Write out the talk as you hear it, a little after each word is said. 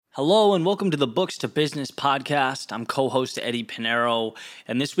Hello and welcome to the Books to Business podcast. I'm co-host Eddie Pinero,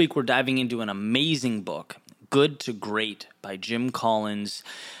 and this week we're diving into an amazing book, Good to Great by Jim Collins,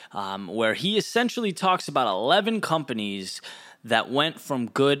 where he essentially talks about 11 companies that went from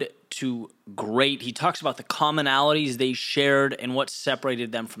good to great. He talks about the commonalities they shared and what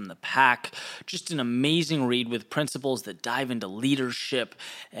separated them from the pack. Just an amazing read with principles that dive into leadership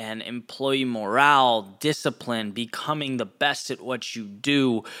and employee morale, discipline, becoming the best at what you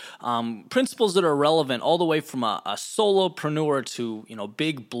do. Principles that are relevant all the way from a solopreneur to,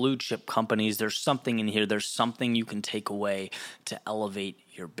 big blue chip companies. There's something in here. There's something you can take away to elevate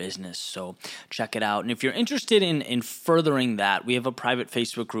your business. So check it out. And if you're interested in furthering that, we have a private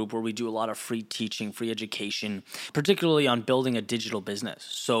Facebook group where we do a lot of free teaching, free education, particularly on building a digital business.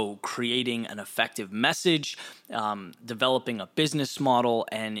 So creating an effective message, developing a business model,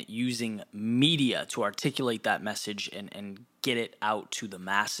 and using media to articulate that message and get it out to the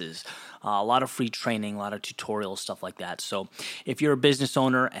masses. A lot of free training, a lot of tutorials, stuff like that. So if you're a business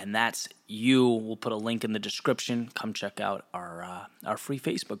owner and that's you, we'll put a link in the description. Come check out our free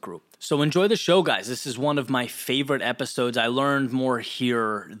Facebook group. So enjoy the show, guys. This is one of my favorite episodes. I learned more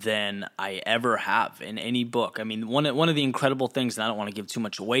here than I ever have in any book. I mean, one of the incredible things, and I don't want to give too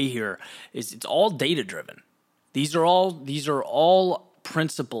much away here, is it's all data driven. These are all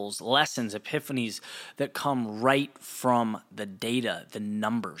principles, lessons, epiphanies that come right from the data, the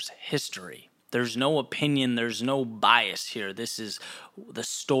numbers, history. There's no opinion, there's no bias here. This is the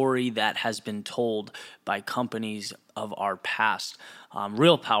story that has been told by companies of our past.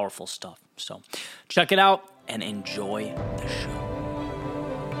 Real powerful stuff. So check it out and enjoy the show.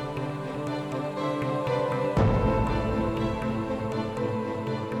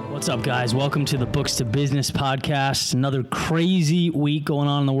 What's up, guys? Welcome to the Books to Business podcast. Another crazy week going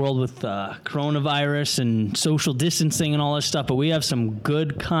on in the world with coronavirus and social distancing and all this stuff, but we have some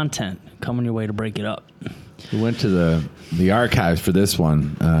good content coming your way to break it up. We went to the archives for this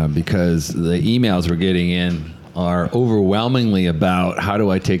one because the emails we're getting in are overwhelmingly about how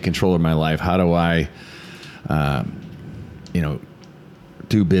do I take control of my life? How do I,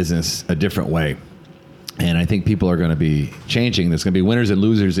 do business a different way? And I think people are going to be changing. There's going to be winners and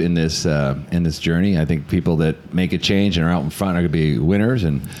losers in this journey. I think people that make a change and are out in front are going to be winners,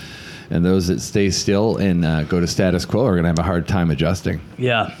 and those that stay still and go to status quo are going to have a hard time adjusting.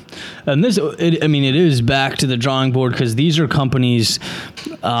 Yeah, and it is back to the drawing board because these are companies,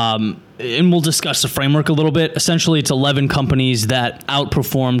 and we'll discuss the framework a little bit. Essentially, it's 11 companies that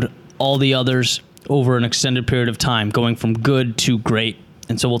outperformed all the others over an extended period of time, going from good to great.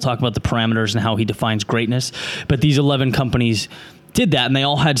 And so we'll talk about the parameters and how he defines greatness. But these 11 companies did that, and they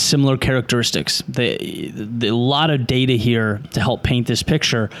all had similar characteristics. A lot of data here to help paint this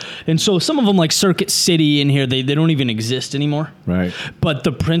picture. And so some of them, like Circuit City in here, they don't even exist anymore. Right. But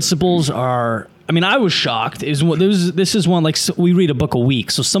the principles are... I mean, I was shocked. This is one, like, we read a book a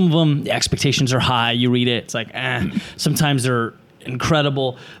week. So some of them, the expectations are high. You read it, it's like, Sometimes they're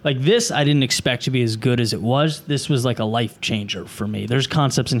incredible. Like this, I didn't expect to be as good as it was. This was like a life changer for me. There's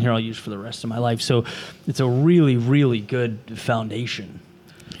concepts in here I'll use for the rest of my life. So it's a really, really good foundation.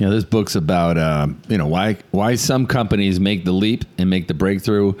 Yeah, this book's about why some companies make the leap and make the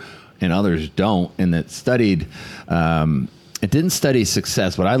breakthrough and others don't. And it didn't study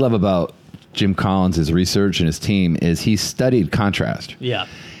success. What I love about Jim Collins' research and his team is he studied contrast. Yeah.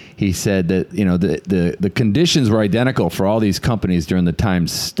 He said that the conditions were identical for all these companies during the time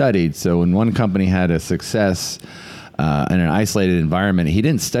studied. So when one company had a success in an isolated environment, he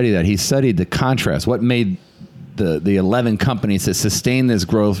didn't study that. He studied the contrast. What made the 11 companies that sustain this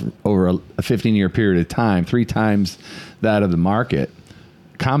growth over a 15-year period of time, 3 times that of the market,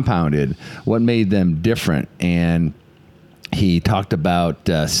 compounded? What made them different? And he talked about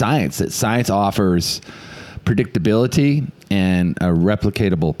science. That science offers predictability and a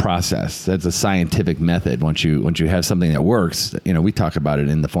replicatable process. That's a scientific method. Once you have something that works, we talk about it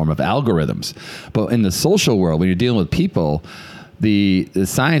in the form of algorithms. But in the social world, when you're dealing with people, the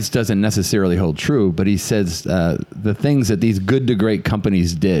science doesn't necessarily hold true. But he says the things that these good to great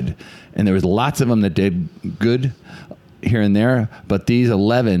companies did, and there was lots of them that did good here and there, but these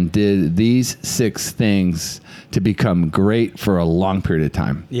 11 did these 6 things to become great for a long period of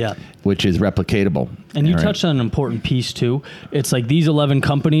time. Yeah. Which is replicatable. And you touched on an important piece too. It's like these 11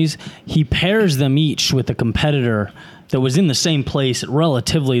 companies, he pairs them each with a competitor that was in the same place at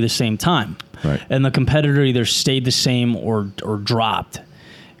relatively the same time. Right. And the competitor either stayed the same or dropped.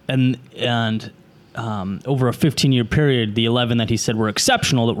 And over a 15-year period, the 11 that he said were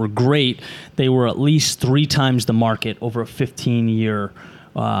exceptional, that were great, they were at least 3 times the market over a 15-year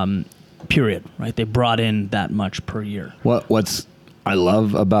period, right? They brought in that much per year. What's I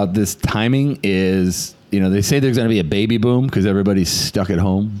love about this timing is, they say there's going to be a baby boom because everybody's stuck at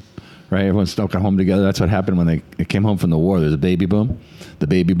home, right? Everyone's stuck at home together. That's what happened when they came home from the war. There's a baby boom. The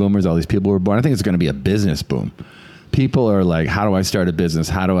baby boomers, all these people were born. I think it's going to be a business boom. People are like, how do I start a business?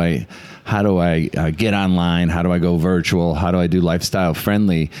 How do I get online? How do I go virtual? How do I do lifestyle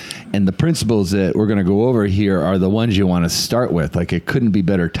friendly? And the principles that we're going to go over here are the ones you want to start with. Like, it couldn't be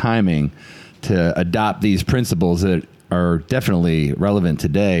better timing to adopt these principles that are definitely relevant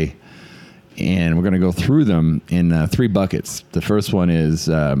today. And we're going to go through them in 3 buckets. The first one is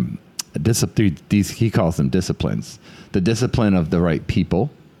he calls them disciplines. The discipline of the right people,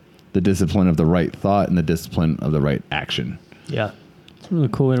 the discipline of the right thought, and the discipline of the right action. Yeah. It's a really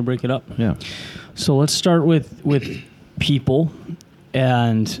cool way to break it up. Yeah. So let's start with people.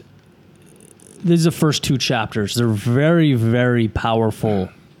 And these are the first 2 chapters. They're very, very powerful.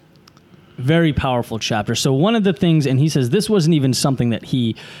 Very powerful chapter. So one of the things, and he says this wasn't even something that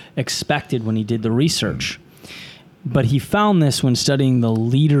he expected when he did the research, but he found this when studying the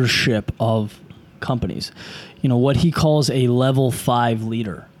leadership of companies. What he calls a level 5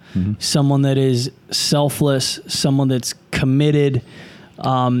 leader. Mm-hmm. Someone that is selfless, someone that's committed.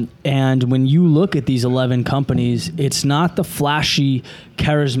 And when you look at these 11 companies, it's not the flashy,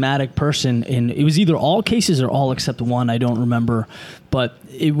 charismatic person. And it was either all cases or all except one. I don't remember, but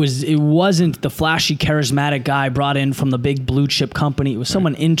it wasn't the flashy, charismatic guy brought in from the big blue chip company. It was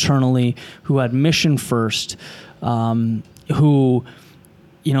someone internally who had mission first, who,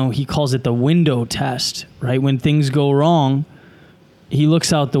 he calls it the window test, right? When things go wrong, he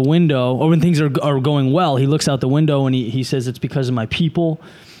looks out the window, or when things are going well, he looks out the window and he says, it's because of my people.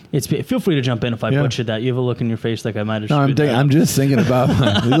 Feel free to jump in if I butchered that. You have a look in your face like I might have. No, I'm just thinking about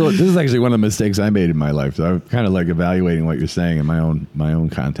this is actually one of the mistakes I made in my life. So I'm kind of like evaluating what you're saying in my own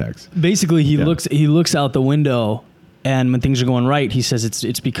context. Basically, he looks out the window, and when things are going right, he says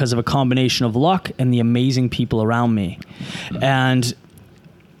it's because of a combination of luck and the amazing people around me, and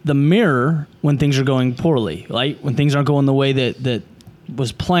the mirror when things are going poorly, right? When things aren't going the way that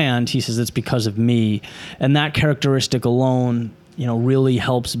was planned, he says it's because of me, and that characteristic alone, really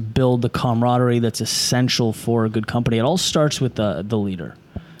helps build the camaraderie that's essential for a good company. It all starts with the leader.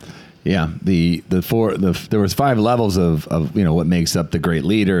 Yeah, there was 5 levels of what makes up the great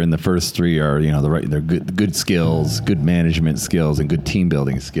leader, and the first 3 are they're good skills, good management skills, and good team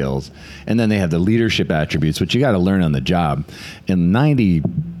building skills, and then they have the leadership attributes, which you got to learn on the job, and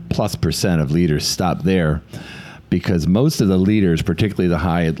 90+% of leaders stop there. Because most of the leaders, particularly the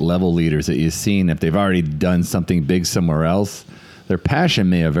high-level leaders that you've seen, if they've already done something big somewhere else, their passion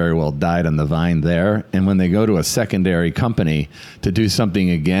may have very well died on the vine there. And when they go to a secondary company to do something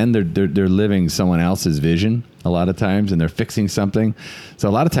again, they're living someone else's vision a lot of times, and they're fixing something. So a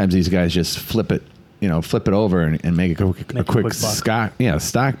lot of times these guys just flip it over and make a quick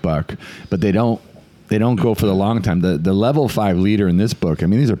stock buck. But they don't go for the long time. The level 5 leader in this book,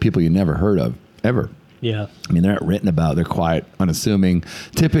 these are people you never heard of ever. Yeah. They're not written about. They're quiet, unassuming,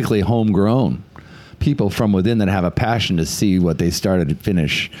 typically homegrown people from within that have a passion to see what they started to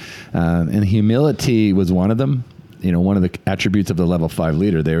finish. And humility was one of them. One of the attributes of the level 5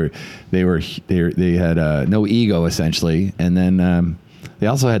 leader. They had no ego essentially, and then they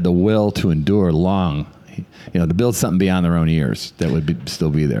also had the will to endure long. To build something beyond their own years that would still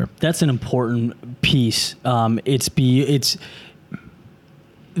be there. That's an important piece. It's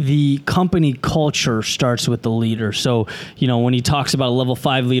the company culture starts with the leader. So, when he talks about a level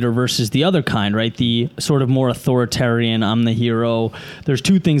 5 leader versus the other kind, right? The sort of more authoritarian, I'm the hero. There's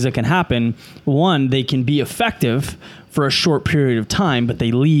 2 things that can happen. One, they can be effective for a short period of time, but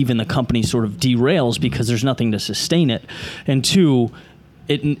they leave and the company sort of derails because there's nothing to sustain it. And 2,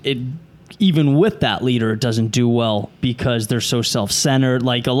 it even with that leader, it doesn't do well because they're so self-centered.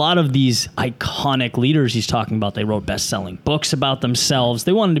 Like a lot of these iconic leaders he's talking about, they wrote best-selling books about themselves.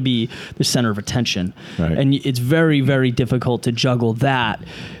 They wanted to be the center of attention. Right. And it's very, very difficult to juggle that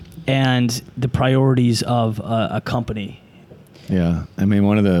and the priorities of a company. Yeah.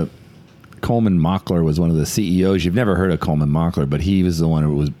 Coleman Mockler was one of the CEOs. You've never heard of Coleman Mockler, but he was the one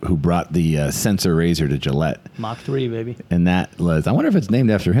who brought the sensor razor to Gillette. Mach 3, baby. And that was, I wonder if it's named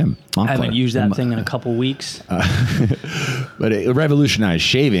after him. Mockler. I haven't used that thing in a couple weeks. But it revolutionized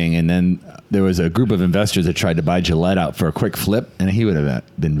shaving, and then there was a group of investors that tried to buy Gillette out for a quick flip, and he would have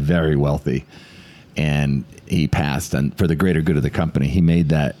been very wealthy. And he passed, and for the greater good of the company, he made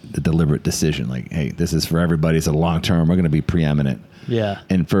the deliberate decision, like, hey, this is for everybody. It's a long term. We're going to be preeminent. Yeah.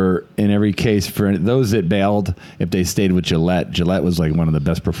 And in every case, for those that bailed, if they stayed with Gillette was like one of the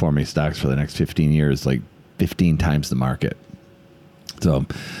best performing stocks for the next 15 years, like 15 times the market. So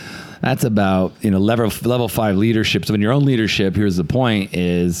That's about, level 5 leadership. So in your own leadership, here's the point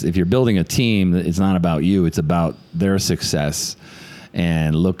is if you're building a team, it's not about you, it's about their success,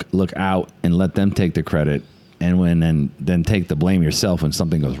 and look out and let them take the credit. And then take the blame yourself when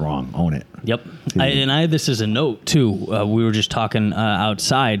something goes wrong. Own it. Yep. I had this as a note too. We were just talking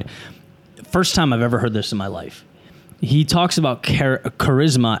outside. First time I've ever heard this in my life. He talks about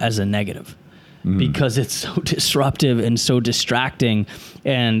charisma as a negative because it's so disruptive and so distracting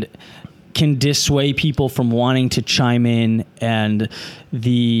and can dissuade people from wanting to chime in. And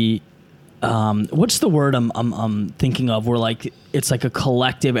the what's the word I'm thinking of? Where like it's like a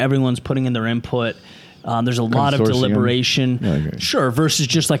collective. Everyone's putting in their input. There's a lot of deliberation. Yeah, okay. Sure, versus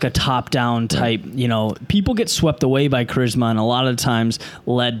just like a top-down type, people get swept away by charisma and a lot of times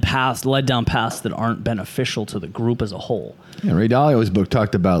led down paths that aren't beneficial to the group as a whole. Yeah, Ray Dalio's book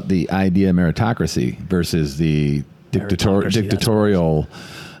talked about the idea of meritocracy versus the dictatorial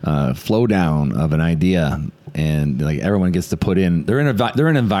flow down of an idea, and like everyone gets to put in. They're in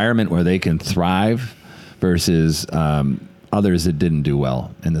an environment where they can thrive versus others that didn't do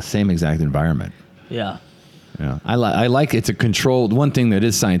well in the same exact environment. Yeah. Yeah. I like it's a controlled. One thing that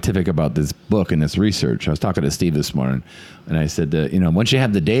is scientific about this book and this research, I was talking to Steve this morning, and I said that, once you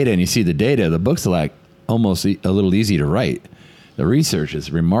have the data and you see the data, the book's like almost a little easy to write. The research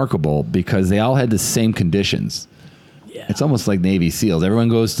is remarkable because they all had the same conditions. Yeah. It's almost like Navy SEALs. Everyone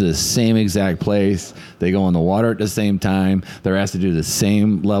goes to the same exact place. They go in the water at the same time. They're asked to do the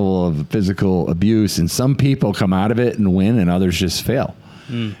same level of physical abuse, and some people come out of it and win, and others just fail.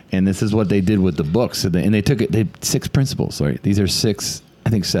 And this is what they did with the books. And they took it, 6 principles, right? These are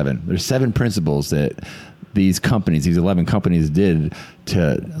 7. There's 7 principles that these 11 companies did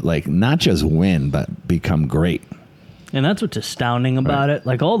to like not just win, but become great. And that's what's astounding about it.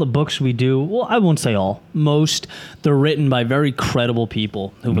 Like all the books we do, well, I won't say all, most, they're written by very credible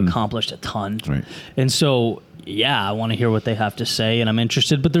people who've accomplished a ton. Right. And so, yeah, I want to hear what they have to say, and I'm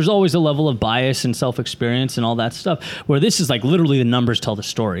interested. But there's always a level of bias and self-experience and all that stuff, where this is like literally the numbers tell the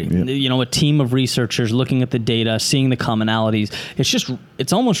story. Yep. A team of researchers looking at the data, seeing the commonalities.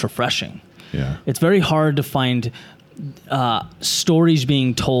 It's almost refreshing. Yeah. It's very hard to find stories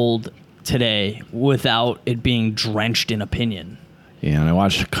being told today without it being drenched in opinion. Yeah, and I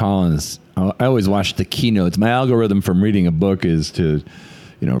watched Collins. I always watch the keynotes. My algorithm from reading a book is to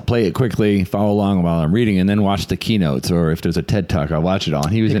play it quickly, follow along while I'm reading, and then watch the keynotes. Or if there's a TED Talk, I'll watch it all.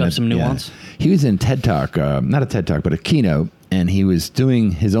 And he was in some nuance. Yeah, he was in TED Talk, not a TED Talk, but a keynote, and he was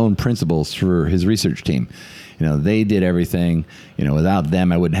doing his own principles for his research team. They did everything. Without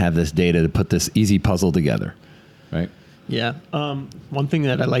them, I wouldn't have this data to put this easy puzzle together, right? Yeah. One thing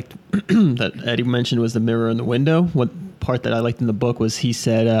that I liked that Eddie mentioned was the mirror in the window. One part that I liked in the book was he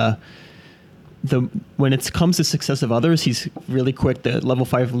said, when it comes to success of others, he's really quick. The level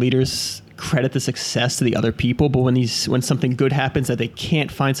 5 leaders credit the success to the other people, but when something good happens that they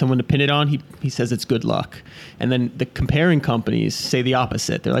can't find someone to pin it on, he says it's good luck. And then the comparing companies say the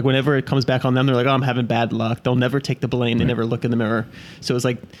opposite. They're like, whenever it comes back on them, they're like, oh, I'm having bad luck. They'll never take the blame. They never look in the mirror. So it's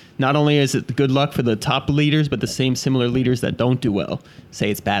like, not only is it the good luck for the top leaders, but the same similar leaders that don't do well say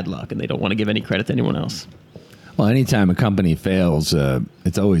it's bad luck, and they don't want to give any credit to anyone else. Well, anytime a company fails,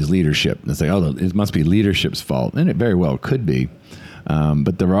 it's always leadership. It's like, oh, it must be leadership's fault. And it very well could be.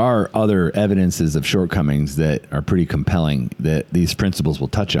 But there are other evidences of shortcomings that are pretty compelling that these principles will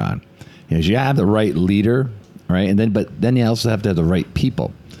touch on. You have the right leader, right? But then you also have to have the right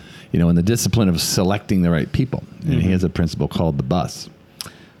people, in the discipline of selecting the right people. And he has a principle called the bus.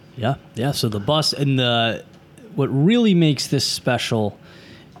 Yeah. Yeah. So the bus, and what really makes this special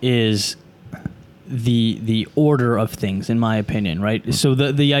is the order of things, in my opinion, right? So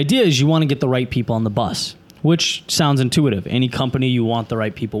the idea is you want to get the right people on the bus, which sounds intuitive. Any company, you want the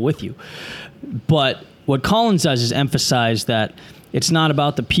right people with you. But what Collins does is emphasize that it's not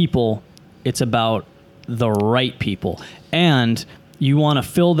about the people, it's about the right people. And you want to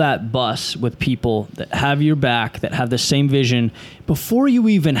fill that bus with people that have your back, that have the same vision before you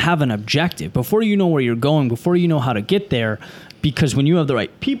even have an objective, before you know where you're going, before you know how to get there. Because when you have the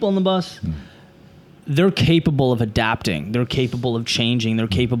right people on the bus, they're capable of adapting. They're capable of changing. They're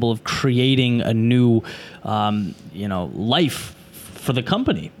capable of creating a new, life for the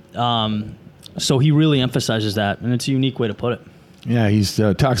company. So he really emphasizes that, and it's a unique way to put it. Yeah, he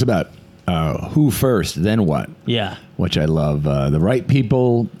talks about who first, then what. Yeah. Which I love. The right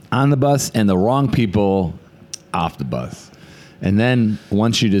people on the bus and the wrong people off the bus. And then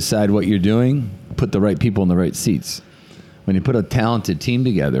once you decide what you're doing, put the right people in the right seats. When you put a talented team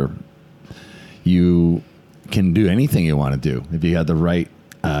together, you can do anything you want to do if you have the right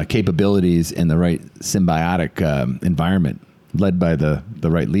capabilities and the right symbiotic environment. led by the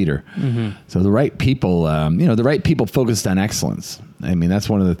right leader. So the right people, the right people focused on excellence. I mean, that's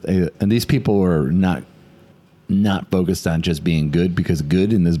one of the, and these people are not focused on just being good, because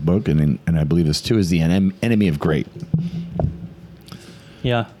good in this book, and I believe this too, is the enemy of great.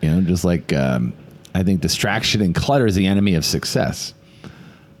 Yeah. Just like, I think distraction and clutter is the enemy of success.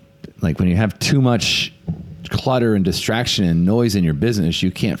 Like when you have too much clutter and distraction and noise in your business,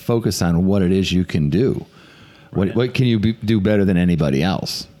 you can't focus on what it is you can do. Right. What can you do better than anybody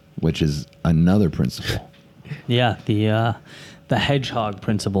else, which is another principle. Yeah, the hedgehog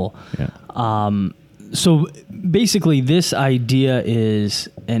principle. Yeah. So basically this idea is,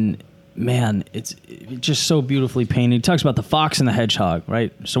 and man, it's just so beautifully painted. He talks about the fox and the hedgehog,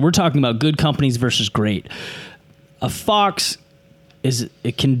 right? So we're talking about good companies versus great. A fox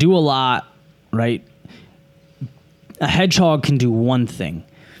it can do a lot, right? A hedgehog can do one thing.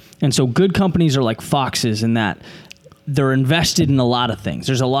 And so good companies are like foxes in that they're invested in a lot of things.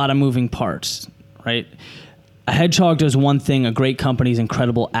 There's a lot of moving parts, right? A hedgehog does one thing. A great company is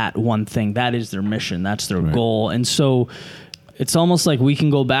incredible at one thing. That is their mission. That's their goal. And so it's almost like we can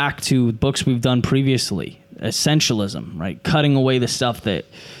go back to books we've done previously. Essentialism, right? Cutting away the stuff that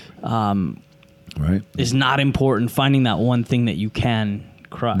is not important. Finding that one thing that you can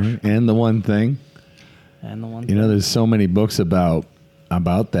crush. And the one thing. There's so many books about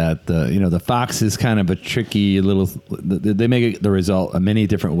that. The fox is kind of a tricky little. They make the result many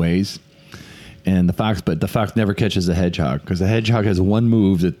different ways, and the fox never catches the hedgehog, because the hedgehog has one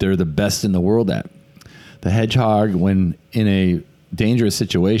move that they're the best in the world at. The hedgehog, when in a dangerous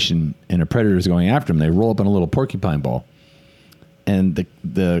situation and a predator is going after them, they roll up in a little porcupine ball, and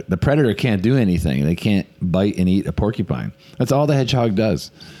the predator can't do anything. They can't bite and eat a porcupine. That's all the hedgehog does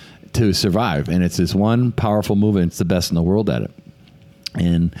to survive, and it's this one powerful move, and it's the best in the world at it.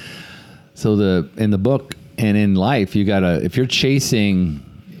 And so in the book and in life, you gotta, if you're chasing,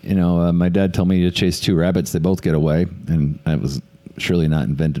 my dad told me to chase two rabbits, they both get away, and that was surely not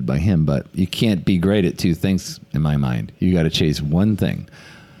invented by him, but you can't be great at two things in my mind. You got to chase one thing.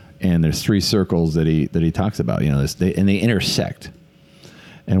 And there's three circles that he talks about, and they intersect.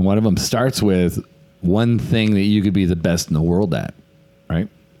 And one of them starts with one thing that you could be the best in the world at, right?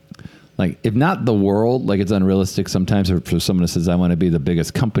 Like, if not the world, like, it's unrealistic sometimes for someone who says, I want to be the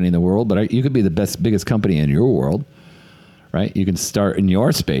biggest company in the world, but you could be the biggest company in your world, right? You can start in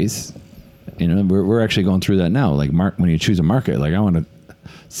your space. We're actually going through that now. Like, when you choose a market, like, I want to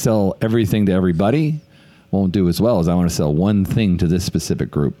sell everything to everybody, won't do as well as I want to sell one thing to this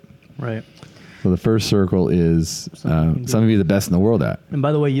specific group. Right. So the first circle is something be the best in the world at. And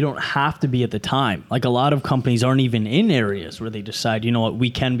by the way, you don't have to be at the time. Like, a lot of companies aren't even in areas where they decide, you know what, we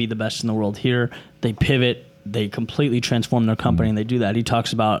can be the best in the world here. They pivot, they completely transform their company, and they do that. He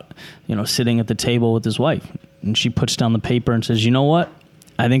talks about, sitting at the table with his wife, and she puts down the paper and says, you know what?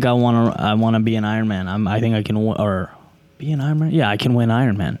 I think I want to be an Ironman. I think I can, or be an Ironman? Yeah, I can win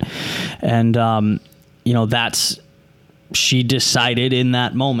Ironman. And, that's, she decided in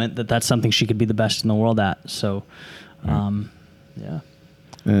that moment that that's something she could be the best in the world at. So, yeah.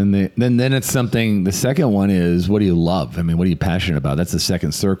 And then it's something, the second one is, what do you love? I mean, what are you passionate about? That's the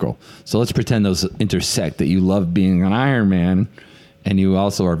second circle. So let's pretend those intersect, that you love being an Ironman and you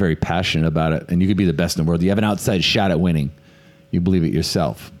also are very passionate about it, and you could be the best in the world. You have an outside shot at winning. You believe it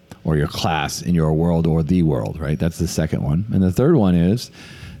yourself, or your class, in your world, or the world, right? That's the second one. And the third one is,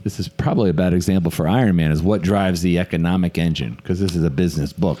 this is probably a bad example for Ironman, is what drives the economic engine, because this is a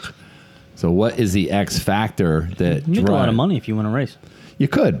business book. So what is the X factor that you make a lot of money if you win a race? You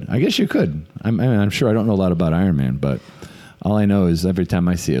could. I guess you could. I'm sure I don't know a lot about Ironman, but all I know is every time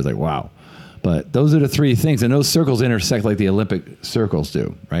I see it, it's like, wow. But those are the three things, and those circles intersect like the Olympic circles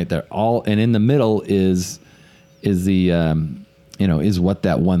do, right? They're all, and in the middle is the is what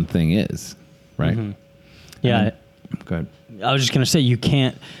that one thing is, right? Mm-hmm. Yeah. Go ahead. I was just going to say,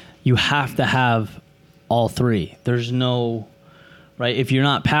 you have to have all three. There's no, right? If you're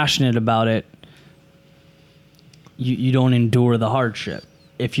not passionate about it, you don't endure the hardship.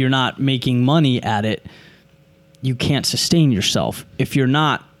 If you're not making money at it, you can't sustain yourself. If you're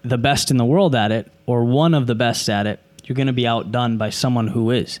not the best in the world at it, or one of the best at it, you're going to be outdone by someone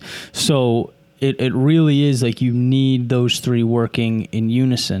who is. So it really is like you need those three working in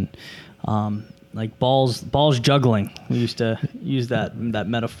unison. Like balls juggling. We used to use that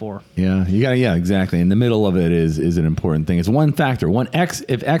metaphor. Yeah, exactly. In the middle of it is an important thing. It's one factor. One X.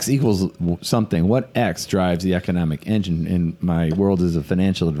 If X equals something, what X drives the economic engine? In my world as a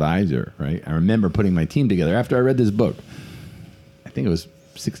financial advisor, right? I remember putting my team together after I read this book. I think it was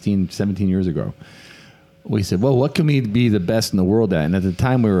 16, 17 years ago. we said, well, what can we be the best in the world at? And at the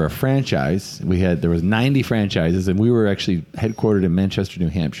time we were a franchise. There was 90 franchises, and we were actually headquartered in Manchester, New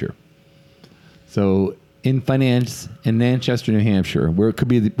Hampshire. So in finance in Manchester, New Hampshire, where could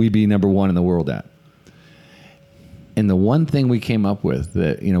we be number one in the world at? And the one thing we came up with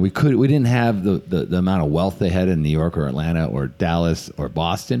that, we didn't have the amount of wealth they had in New York or Atlanta or Dallas or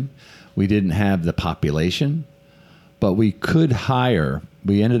Boston. We didn't have the population, but we could hire.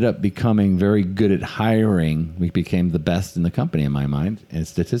 We ended up becoming very good at hiring. We became the best in the company in my mind, and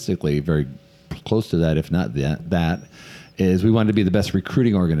statistically very close to that, if not that is we wanted to be the best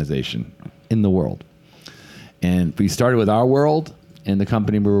recruiting organization in the world. And we started with our world, and the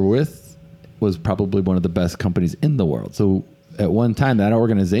company we were with was probably one of the best companies in the world. So at one time, that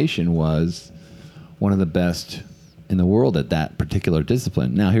organization was one of the best in the world at that particular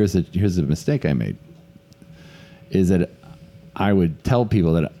discipline. Now, here's the mistake I made, is that I would tell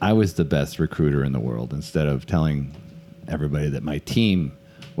people that I was the best recruiter in the world instead of telling everybody that my team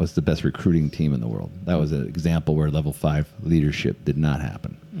was the best recruiting team in the world. That was an example where level 5 leadership did not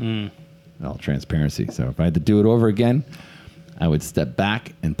happen. All transparency. So if I had to do it over again, I would step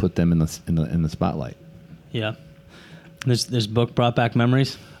back and put them in the spotlight. Yeah. This book brought back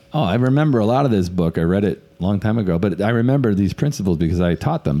memories? Oh, I remember a lot of this book. I read it a long time ago, but I remember these principles because I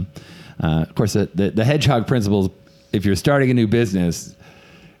taught them. Of course, the hedgehog principles, if you're starting a new business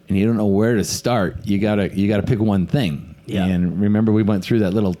and you don't know where to start, you gotta pick one thing. Yeah. And remember, we went through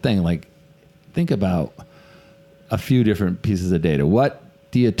that little thing. Like, think about a few different pieces of data. What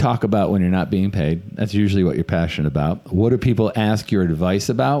do you talk about when you're not being paid? That's usually what you're passionate about. What do people ask your advice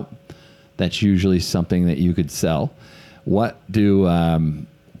about? That's usually something that you could sell. What have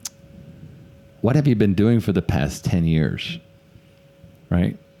you been doing for the past 10 years?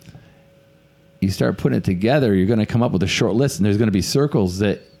 Right? You start putting it together, you're going to come up with a short list, and there's going to be circles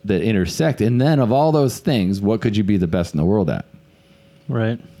that intersect. And then of all those things, what could you be the best in the world at?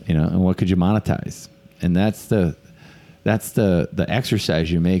 Right. And what could you monetize? And that's the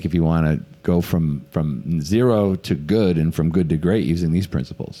exercise you make if you want to go from zero to good and from good to great using these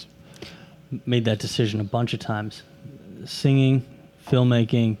principles. Made that decision a bunch of times. Singing,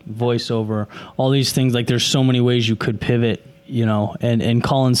 filmmaking, voiceover, all these things. Like, there's so many ways you could pivot, and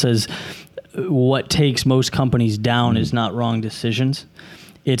Colin says what takes most companies down is not wrong decisions.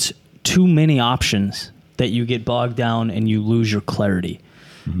 It's too many options that you get bogged down and you lose your clarity.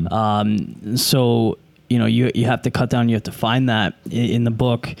 So you have to cut down. You have to find that in the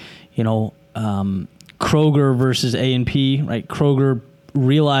book. Kroger versus A&P, right? Kroger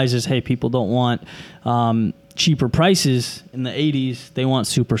realizes, hey, people don't want cheaper prices in the 80s. They want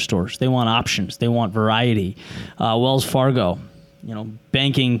superstores. They want options. They want variety. Wells Fargo,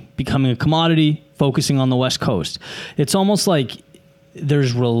 banking becoming a commodity, focusing on the West Coast. It's almost like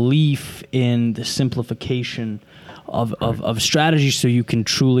there's relief in the simplification of strategy, so you can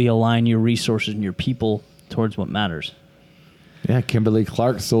truly align your resources and your people towards what matters. Yeah,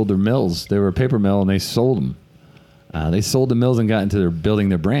 Kimberly-Clark sold their mills. They were a paper mill, and they sold them. They sold the mills and got into building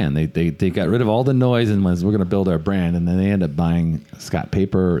their brand. They got rid of all the noise and was, we're going to build our brand. And then they ended up buying Scott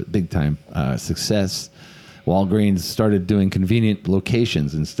Paper, big time success. Walgreens started doing convenient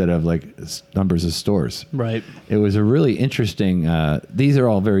locations instead of like numbers of stores. Right. It was a really interesting. These are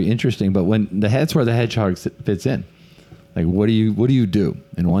all very interesting, but that's where the hedgehog fits in. Like, what do you do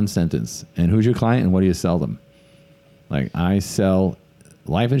in one sentence? And who's your client and what do you sell them? Like, I sell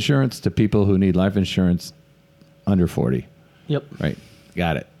life insurance to people who need life insurance under 40. Yep. Right.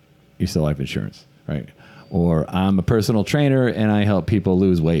 Got it. You sell life insurance. Right. Or I'm a personal trainer and I help people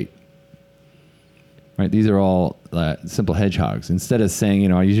lose weight. Right. These are all simple hedgehogs. Instead of saying,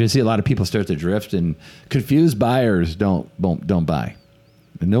 I usually see a lot of people start to drift, and confused buyers don't buy.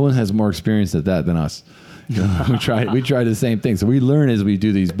 And no one has more experience at that than us. We try the same thing. So we learn as we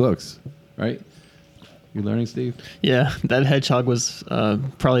do these books. Right. You learning, Steve? Yeah, that hedgehog was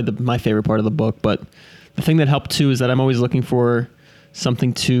probably my favorite part of the book. But the thing that helped too is that I'm always looking for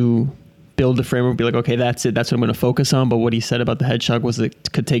something to build a framework, be like, okay, that's it. That's what I'm going to focus on. But what he said about the hedgehog was that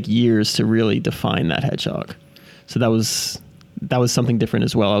it could take years to really define that hedgehog. So that was something different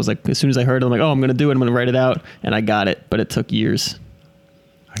as well. I was like, as soon as I heard it, I'm like, oh, I'm going to do it. I'm going to write it out. And I got it. But it took years.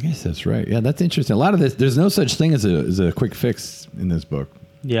 I guess that's right. Yeah, that's interesting. A lot of this, there's no such thing as a quick fix in this book.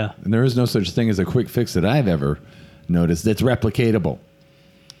 Yeah. And there is no such thing as a quick fix that I've ever noticed that's replicatable.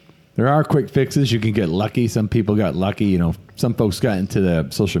 There are quick fixes. You can get lucky. Some people got lucky. Some folks got into the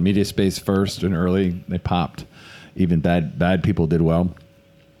social media space first and early. They popped. Even bad people did well.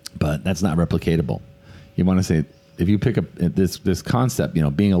 But that's not replicatable. You want to say, if you pick up this concept,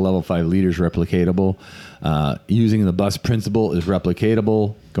 being a level 5 leader is replicatable. Using the bus principle is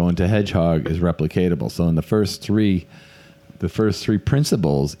replicatable. Going to Hedgehog is replicatable. So in the first three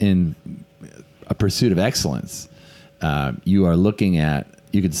principles in a pursuit of excellence, you are looking at,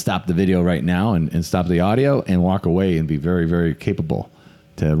 you could stop the video right now and stop the audio and walk away and be very, very capable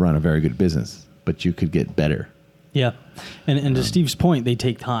to run a very good business, but you could get better. Yeah. And to Steve's point, they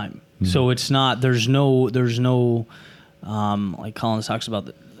take time. Mm-hmm. So it's not, there's no like Collins talks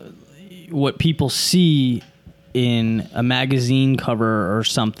about, what people see in a magazine cover or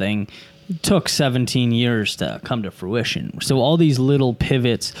something took 17 years to come to fruition. So all these little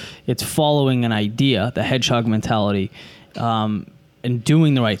pivots, it's following an idea, the Hedgehog mentality, and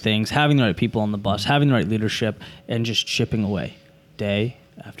doing the right things, having the right people on the bus, having the right leadership, and just chipping away day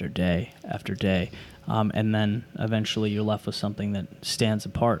after day after day. And then eventually you're left with something that stands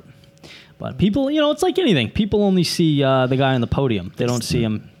apart. But people, it's like anything. People only see the guy on the podium. They don't see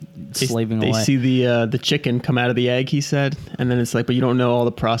him slaving away. They see the chicken come out of the egg, he said. And then it's like, but you don't know all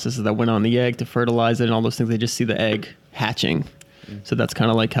the processes that went on the egg to fertilize it and all those things. They just see the egg hatching. So that's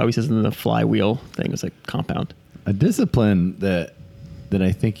kind of like how he says in the flywheel thing. It's like compound. A discipline that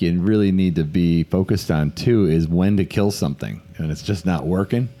I think you really need to be focused on too is when to kill something and it's just not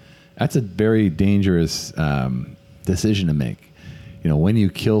working. That's a very dangerous decision to make. When you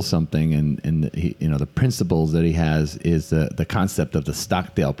kill something, and the principles that he has is the concept of the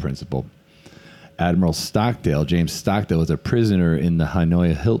Stockdale principle. Admiral Stockdale, James Stockdale, was a prisoner in the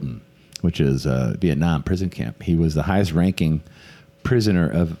Hanoi Hilton, which is a Vietnam prison camp. He was the highest ranking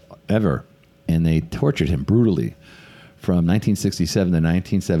prisoner ever, and they tortured him brutally from 1967 to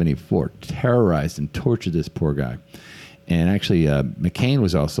 1974, terrorized and tortured this poor guy. And actually, McCain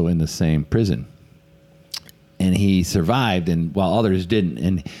was also in the same prison. And he survived, and while others didn't.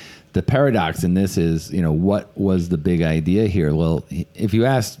 And the paradox in this is, what was the big idea here? Well, if you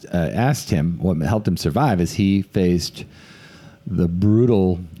asked him, what helped him survive is he faced the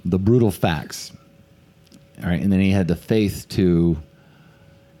brutal facts. All right, and then he had the faith to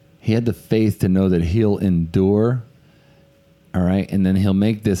know that he'll endure. All right, and then he'll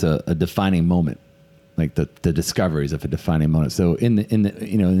make this a defining moment, like the discoveries of a defining moment. So in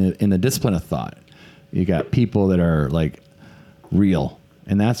the discipline of thought, you got people that are like real,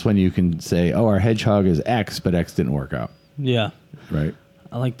 and that's when you can say, "Oh, our hedgehog is X, but X didn't work out." Yeah, right.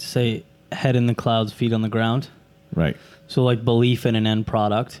 I like to say, "Head in the clouds, feet on the ground." Right. So, like belief in an end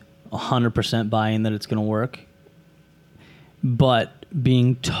product, 100% buy-in that it's going to work, but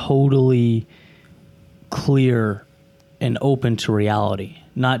being totally clear and open to reality,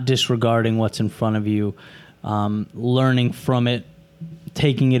 not disregarding what's in front of you, learning from it,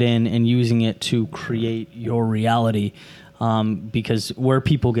 taking it in and using it to create your reality. Because where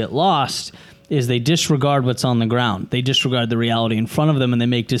people get lost is they disregard what's on the ground. They disregard the reality in front of them, and they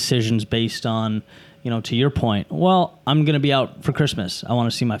make decisions based on, to your point, well, I'm going to be out for Christmas. I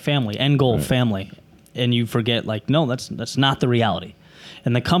want to see my family, end goal, right. Family. And you forget, like, no, that's not the reality.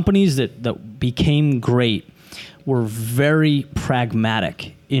 And the companies that became great were very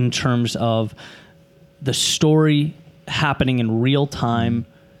pragmatic in terms of the story happening in real time,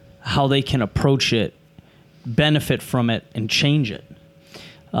 how they can approach it, benefit from it, and change it.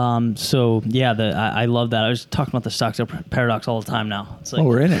 So yeah, I love that. I was talking about the Stockdale paradox all the time now. It's like,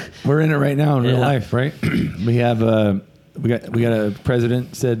 we're in it. We're in it right now in real life, right? we got a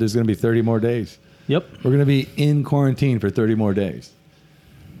president said there's going to be 30 more days. Yep. We're going to be in quarantine for 30 more days.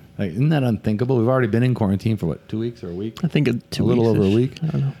 Like, isn't that unthinkable? We've already been in quarantine for 2 weeks or a week? I think a little over a week. I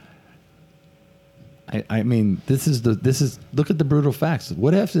don't know. I mean, this is look at the brutal facts.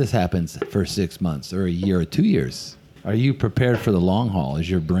 What if this happens for 6 months or a year or 2 years? Are you prepared for the long haul? Is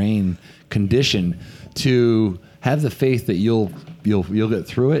your brain conditioned to have the faith that you'll get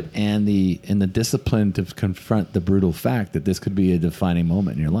through it and the discipline to confront the brutal fact that this could be a defining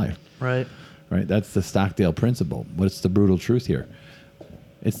moment in your life? Right. Right. That's the Stockdale principle. What's the brutal truth here?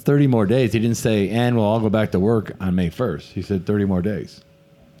 It's 30 more days. He didn't say, and we'll all go back to work on May 1st. He said 30 more days.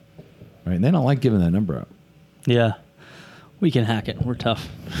 Right, and they don't like giving that number out. Yeah, we can hack it. We're tough.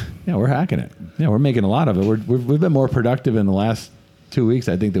 Yeah, we're hacking it. Yeah, we're making a lot of it. We've been more productive in the last 2 weeks,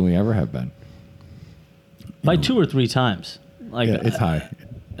 I think, than we ever have been. By 2 or 3 times. Like, yeah, it's high.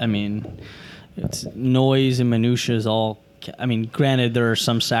 I mean, it's noise and minutia is all. I mean, granted, there are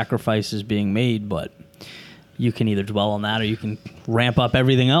some sacrifices being made, but you can either dwell on that or you can ramp up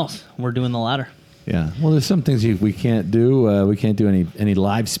everything else. We're doing the latter. Yeah. Well, there's some things we can't do. We can't do any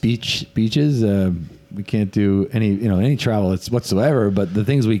live speeches. We can't do any travel whatsoever. But the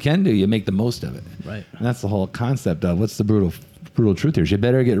things we can do, you make the most of it. Right. And that's the whole concept of what's the brutal truth here. You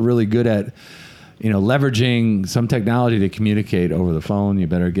better get really good at, leveraging some technology to communicate over the phone. You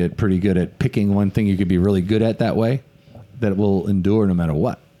better get pretty good at picking one thing you could be really good at that way that will endure no matter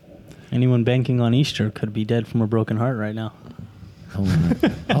what. Anyone banking on Easter could be dead from a broken heart right now.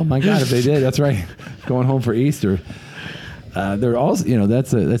 Oh my God! If they did, that's right. Going home for Easter. They're also,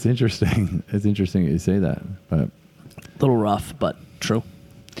 that's interesting. It's interesting that you say that, but a little rough, but true.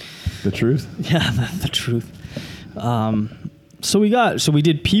 The truth. Yeah, the truth. So we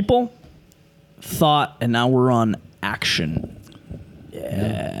did people, thought, and now we're on action.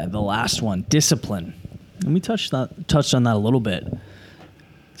 Yeah, the last one, discipline. And we touched on that a little bit.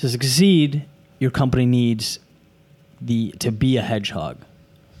 To succeed, your company needs to be a hedgehog.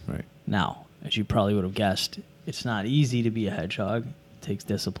 Right. Now, as you probably would have guessed, it's not easy to be a hedgehog. It takes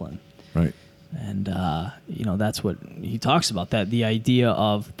discipline. Right. And, that's what he talks about, that the idea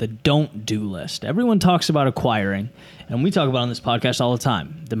of the don't do list. Everyone talks about acquiring, and we talk about on this podcast all the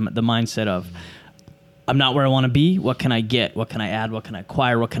time, the mindset of, I'm not where I want to be. What can I get? What can I add? What can I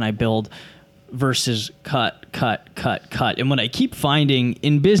acquire? What can I build? Versus cut. And what I keep finding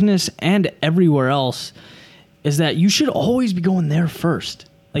in business and everywhere else is that you should always be going there first.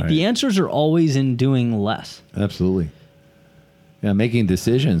 Like, the answers are always in doing less. Absolutely. Yeah, making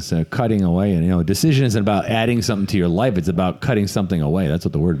decisions, cutting away. And, decision isn't about adding something to your life. It's about cutting something away. That's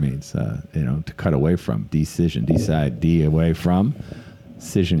what the word means, to cut away from. Decision, decide, D away from,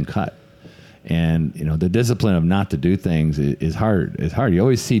 decision, cut. And, the discipline of not to do things is hard. It's hard. You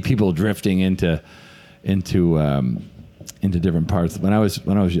always see people drifting into different parts. When I was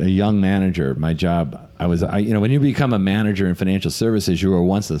a young manager, my job, when you become a manager in financial services, you were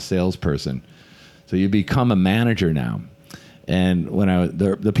once a salesperson. So you become a manager now. And when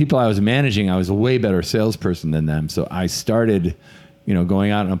the people I was managing, I was a way better salesperson than them. So I started, going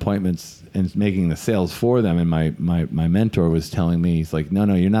out on appointments and making the sales for them. And my mentor was telling me, he's like, no,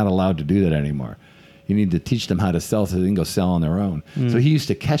 you're not allowed to do that anymore. You need to teach them how to sell so they can go sell on their own. So he used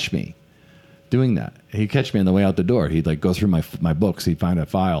to catch me doing that. He'd catch me on the way out the door. He'd go through my books. He'd find a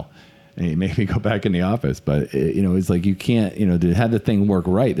file and he'd make me go back in the office. But it's like, you can't, to have the thing work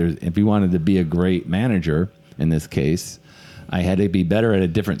right. If you wanted to be a great manager in this case, I had to be better at a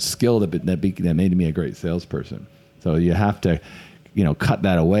different skill that made me a great salesperson. So you have to, cut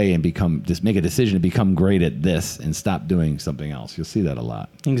that away and just make a decision to become great at this and stop doing something else. You'll see that a lot.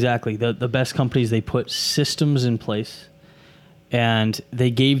 Exactly. The best companies, they put systems in place, and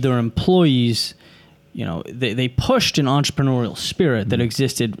they gave their employees, they pushed an entrepreneurial spirit that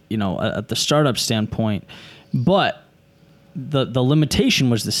existed, at the startup standpoint, but the limitation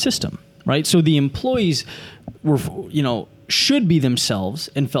was the system, right? So the employees were, should be themselves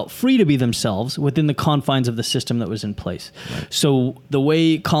and felt free to be themselves within the confines of the system that was in place. Right. So the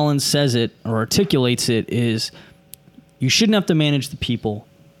way Collins says it or articulates it is, you shouldn't have to manage the people.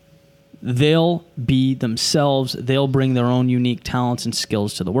 They'll be themselves. They'll bring their own unique talents and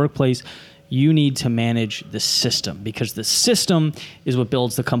skills to the workplace. You need to manage the system, because the system is what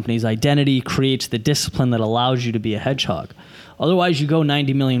builds the company's identity, creates the discipline that allows you to be a hedgehog. Otherwise, you go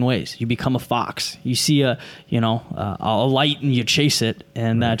 90 million ways. You become a fox. You see a light and you chase it,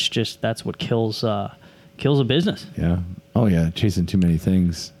 and right. that's what kills a business. Yeah. Oh yeah. Chasing too many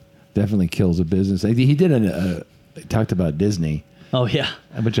things definitely kills a business. He did talked about Disney. Oh yeah.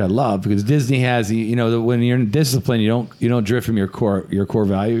 Which I love, because Disney has, when you're in discipline, you don't drift from your core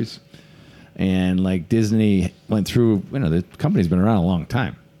values. And like Disney went through, the company's been around a long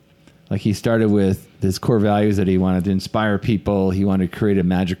time. Like, he started with his core values that he wanted to inspire people. He wanted to create a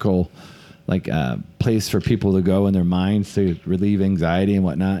magical, place for people to go in their minds to relieve anxiety and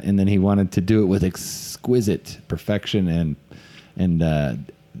whatnot. And then he wanted to do it with exquisite perfection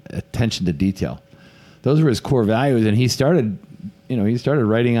and attention to detail. Those were his core values. And he started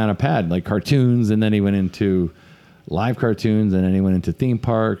writing on a pad, like cartoons. And then he went into live cartoons. And then he went into theme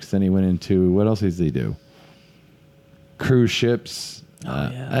parks. Then he went into, what else does he do? Cruise ships.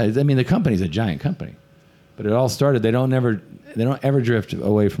 The company's a giant company, but it all started. They don't ever drift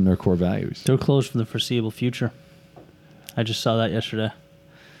away from their core values. They're closed for the foreseeable future. I just saw that yesterday.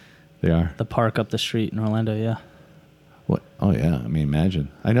 They are. The park up the street in Orlando. Yeah. What? Oh yeah.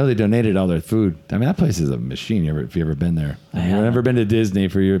 Imagine. I know they donated all their food. That place is a machine. If you ever been there, if you've ever been to Disney,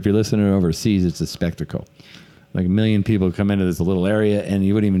 if you're listening overseas, it's a spectacle. Like 1 million people come into this little area, and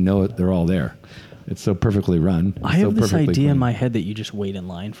you wouldn't even know it. They're all there. It's so perfectly run. I have this idea in my head that you just wait in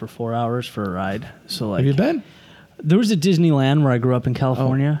line for 4 hours for a ride. So have you been? There was a Disneyland where I grew up in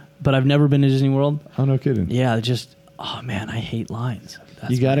California, but I've never been to Disney World. Oh, no kidding. Yeah, I hate lines.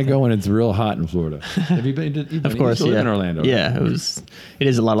 You got to go when it's real hot in Florida. Have you been? Of course, you live in Orlando. Yeah, it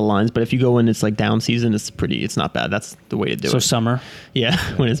is a lot of lines, but if you go when it's like down season, it's not bad. That's the way to do it. So summer. Yeah,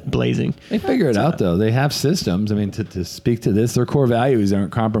 when it's blazing. They figure it out though. They have systems. I mean, to speak to this, their core values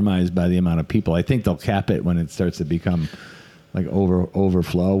aren't compromised by the amount of people. I think they'll cap it when it starts to become like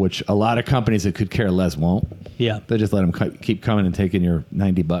overflow, which a lot of companies that could care less won't. Yeah, they just let them keep coming and taking your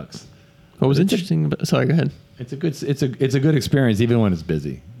 $90. What was interesting about? Sorry, go ahead. It's a good experience even when it's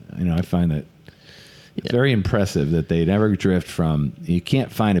busy. You know, I find that it's very impressive that they never drift from. You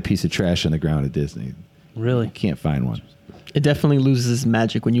can't find a piece of trash on the ground at Disney. Really, you can't find one. It definitely loses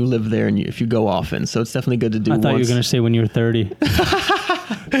magic when you live there and if you go often. So it's definitely good to do. I thought you were going to say when you were 30.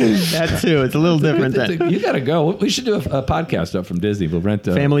 That too. It's a little different. You got to go. We should do a podcast up from Disney. We'll rent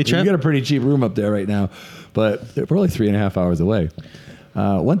a family trip. You got a pretty cheap room up there right now, but we're only 3.5 hours away.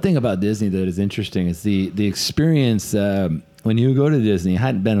 One thing about Disney that is interesting is the experience when you go to Disney. I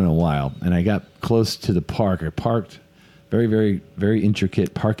hadn't been in a while, and I got close to the park. I parked very, very, very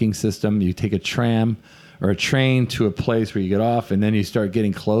intricate parking system. You take a tram or a train to a place where you get off, and then you start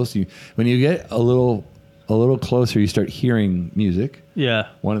getting close. When you get a little closer, you start hearing music. Yeah,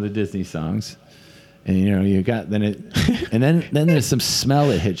 one of the Disney songs, and you got then there's some smell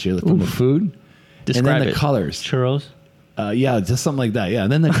that hits you from the food, Describe and then the it. colors. Churros. Yeah, just something like that. Yeah,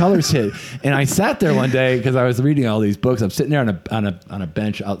 and then the colors hit, and I sat there one day because I was reading all these books. I'm sitting there on a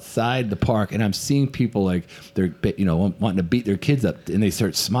bench outside the park, and I'm seeing people like they're wanting to beat their kids up, and they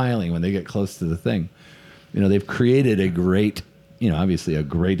start smiling when they get close to the thing. They've created a great, obviously a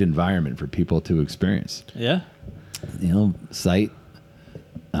great environment for people to experience. Yeah. Sight,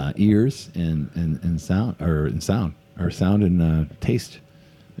 ears, and sound, and taste.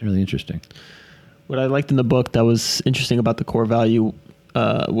 They're really interesting. What I liked in the book that was interesting about the core value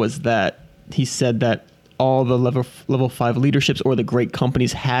was that he said that all the level 5 leaderships or the great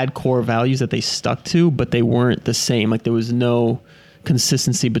companies had core values that they stuck to, but they weren't the same. Like there was no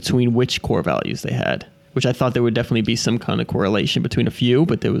consistency between which core values they had, which I thought there would definitely be some kind of correlation between a few,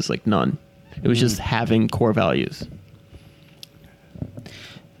 but there was like none. It was just having core values.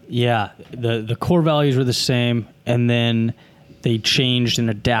 Yeah, the core values were the same, and then they changed and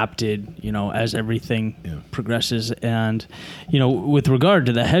adapted, as everything progresses. And, with regard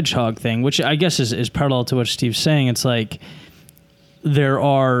to the hedgehog thing, which I guess is parallel to what Steve's saying, it's like there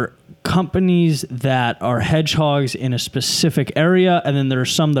are companies that are hedgehogs in a specific area, and then there are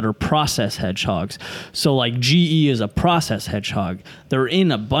some that are process hedgehogs. So like GE is a process hedgehog. They're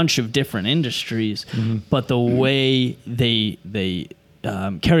in a bunch of different industries, but the way they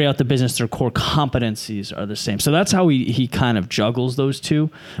carry out the business, their core competencies are the same. So that's how he kind of juggles those two,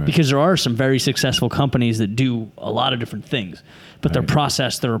 because there are some very successful companies that do a lot of different things, but their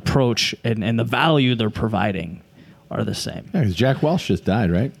process, their approach, and the value they're providing are the same. Yeah, because Jack Welch just died,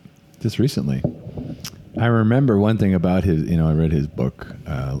 right? Just recently. I remember one thing about his, I read his book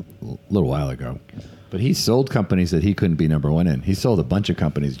a little while ago, but he sold companies that he couldn't be number one in. He sold a bunch of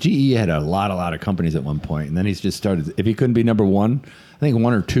companies. GE had a lot of companies at one point, and then he's just started, if he couldn't be number one, I think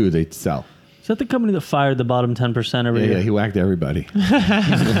one or two they'd sell. Is that the company that fired the bottom 10% every year? Yeah, he whacked everybody.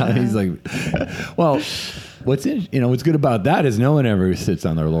 He's like, well, what's good about that is no one ever sits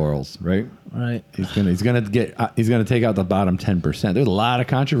on their laurels, right? Right. He's gonna take out the bottom 10%. There's a lot of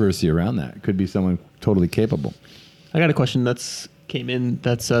controversy around that. It could be someone totally capable. I got a question that's came in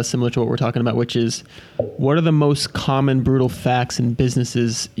that's similar to what we're talking about, which is, what are the most common brutal facts in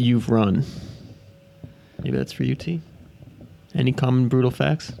businesses you've run? Maybe that's for you, T. Any common brutal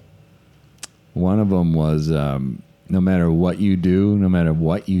facts? One of them was no matter what you do, no matter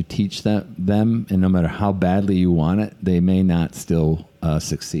what you teach them, and no matter how badly you want it, they may not still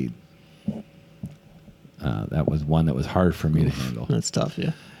succeed. That was one that was hard for me to handle. That's tough,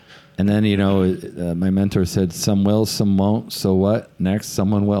 yeah. And then, my mentor said, some will, some won't. So what? Next,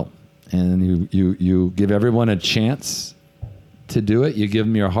 someone will. And you give everyone a chance to do it. You give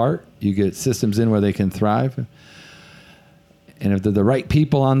them your heart. You get systems in where they can thrive. And if they're the right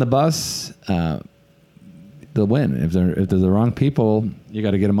people on the bus, they'll win. If they're the wrong people, you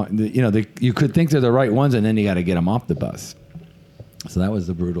got to get them. You could think they're the right ones, and then you got to get them off the bus. So that was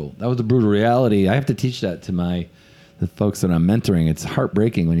the brutal reality. I have to teach that to the folks that I'm mentoring. It's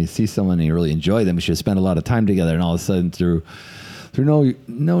heartbreaking when you see someone and you really enjoy them. You should spend a lot of time together, and all of a sudden through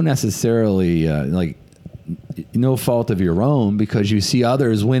no necessarily no fault of your own, because you see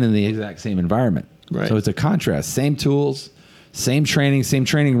others win in the exact same environment. Right. So it's a contrast. Same tools, same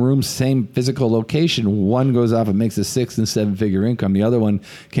training rooms, same physical location. One goes off and makes a 6- and 7-figure income. The other one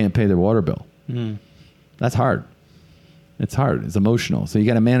can't pay their water bill. That's hard. It's hard. It's emotional. So you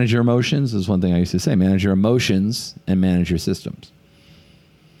got to manage your emotions. Is one thing I used to say. Manage your emotions and manage your systems.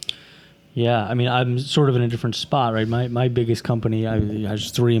 Yeah, I mean, I'm sort of in a different spot, right? My biggest company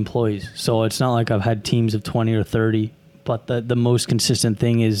has 3 employees, so it's not like I've had teams of 20 or 30. But the most consistent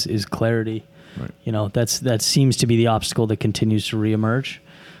thing is clarity. Right. You know, that seems to be the obstacle that continues to reemerge,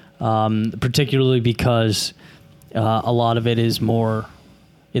 particularly because a lot of it is more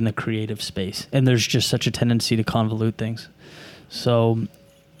in the creative space, and there's just such a tendency to convolute things. So,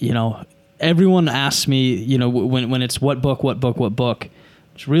 you know, everyone asks me, you know, when it's what book.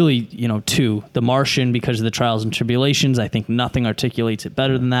 It's really, you know, 2. The Martian, because of the trials and tribulations. I think nothing articulates it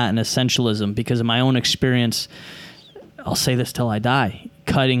better than that. And Essentialism, because of my own experience, I'll say this till I die.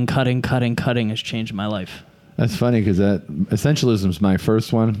 Cutting has changed my life. That's funny because Essentialism is my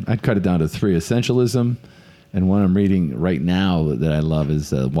first one. I'd cut it down to 3. Essentialism, and one I'm reading right now that I love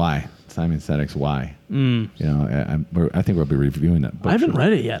is Why. Simon Sinek's Why. You know, I think we'll be reviewing that book. I haven't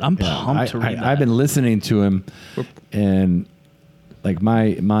read it yet. I'm pumped to read that. I've been listening to him, and like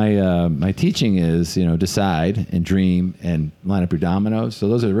my teaching is, you know, decide and dream and line up your dominoes. So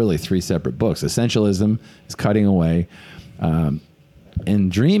those are really 3 separate books. Essentialism is cutting away,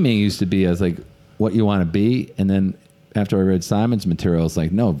 and dreaming used to be as like what you want to be, and then after I read Simon's material, it's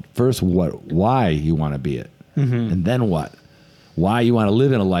like, no, first why you want to be it, and then what, why you want to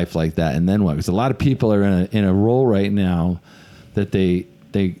live in a life like that, and then what? Because a lot of people are in a role right now that they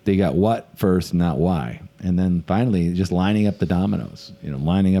got what first, not why. And then finally, just lining up the dominoes, you know,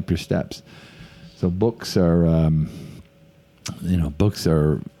 lining up your steps. So books are, books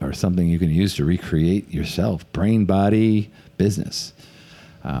are something you can use to recreate yourself, brain, body, business.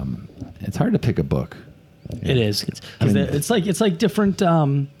 It's hard to pick a book. It is. It's like different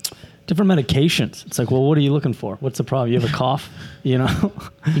medications. It's like, well, what are you looking for? What's the problem? You have a cough, you know?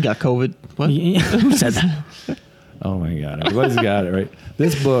 You got COVID. What? Who said that? Oh my God! Everybody's got it right.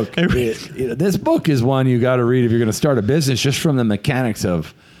 This book, this book is one you got to read if you're going to start a business, just from the mechanics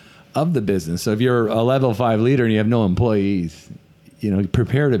of the business. So if you're a level 5 leader and you have no employees, you know,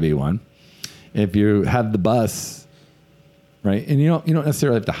 prepare to be one. If you have the bus, right, and you don't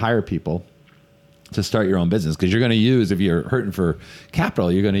necessarily have to hire people to start your own business, because you're going to use, if you're hurting for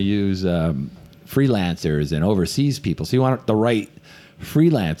capital, you're going to use freelancers and overseas people. So you want the right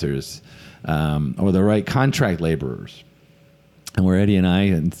freelancers. Or the right contract laborers, and where Eddie and I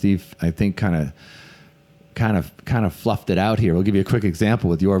and Steve, I think, kind of fluffed it out here. We'll give you a quick example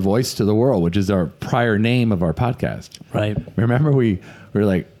with Your Voice to the World, which is our prior name of our podcast. Right. Remember, we were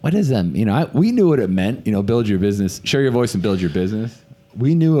like, what is that? You know, we knew what it meant. You know, build your business, share your voice, and build your business.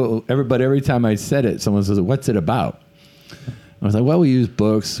 We knew it, but every time I said it, someone says, "What's it about?" I was like, well, we use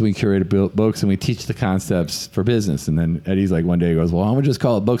books, we curate books, and we teach the concepts for business. And then Eddie's like, one day he goes, well, I'm going to just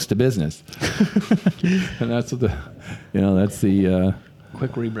call it Books to Business. And that's what that's the...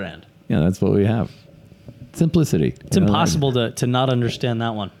 quick rebrand. Yeah, that's what we have. Simplicity. It's impossible to not understand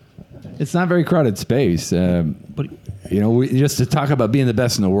that one. It's not very crowded space. But, you know, just to talk about being the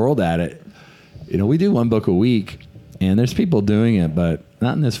best in the world at it, you know, we do 1 book a week, and there's people doing it, but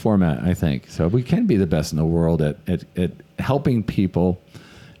not in this format, I think. So we can be the best in the world at helping people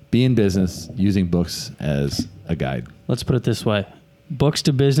be in business using books as a guide. Let's put it this way. Books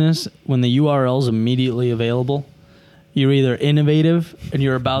to Business, when the URL is immediately available, you're either innovative and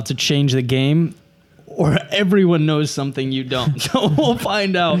you're about to change the game, or everyone knows something you don't. So we'll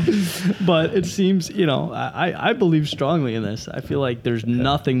find out. But it seems, you know, I believe strongly in this. I feel like there's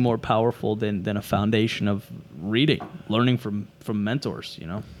nothing more powerful than a foundation of reading, learning from mentors, you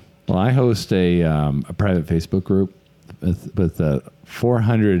know. Well, I host a private Facebook group with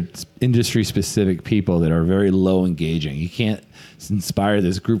 400 industry-specific people that are very low engaging. You can't inspire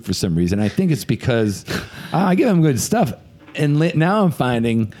this group for some reason. I think it's because I give them good stuff. And now I'm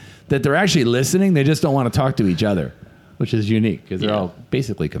finding that they're actually listening. They just don't want to talk to each other, which is unique because they're all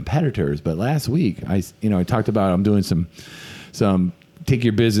basically competitors. But last week, I talked about I'm doing some take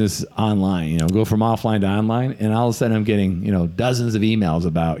your business online, you know, go from offline to online. And all of a sudden I'm getting, you know, dozens of emails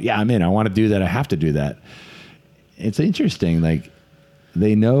about, yeah, I'm in, I want to do that. I have to do that. It's interesting. Like,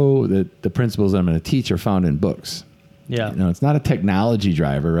 they know that the principles I'm going to teach are found in books. Yeah. You know, it's not a technology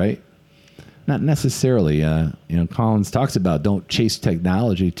driver, right? Not necessarily. You know, Collins talks about don't chase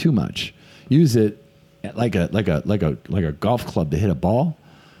technology too much. Use it like a golf club to hit a ball,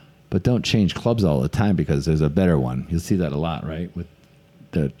 but don't change clubs all the time because there's a better one. You'll see that a lot, right? With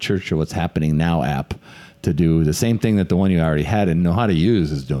the Church of What's Happening Now app, to do the same thing that the one you already had and know how to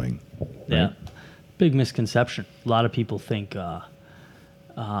use is doing. Right? Yeah. Big misconception. A lot of people think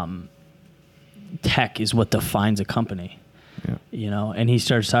tech is what defines a company. Yeah. You know, and he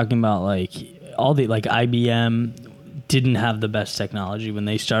starts talking about like IBM didn't have the best technology when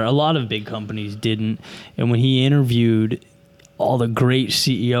they started. A lot of big companies didn't. And when he interviewed all the great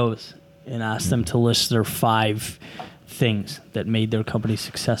CEOs and asked them to list their 5 things that made their company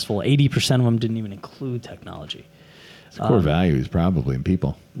successful. 80% of them didn't even include technology. It's core values probably in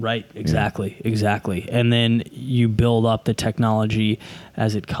people. Right, exactly. And then you build up the technology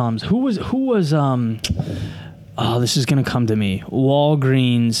as it comes. Who was this is going to come to me.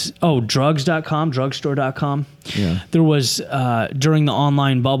 Walgreens, drugs.com, drugstore.com. Yeah. There was, during the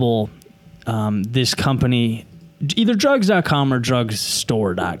online bubble, this company, either drugs.com or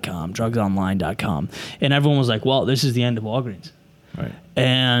drugstore.com, drugsonline.com. And everyone was like, well, this is the end of Walgreens. Right.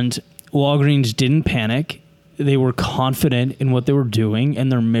 And Walgreens didn't panic. They were confident in what they were doing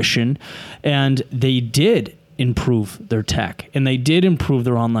and their mission. And they did improve their tech and they did improve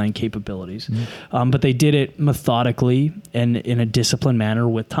their online capabilities. But they did it methodically and in a disciplined manner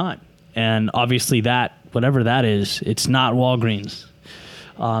with time. And obviously that, whatever that is, it's not Walgreens.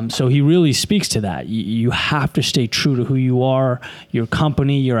 So he really speaks to that. You have to stay true to who you are, your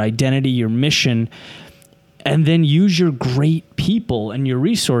company, your identity, your mission, and then use your great people and your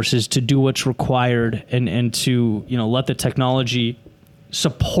resources to do what's required and to, let the technology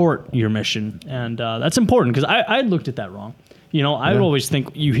support your mission. And that's important because I looked at that wrong. I would always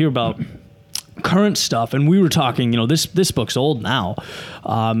think you hear about current stuff, and we were talking, this book's old now.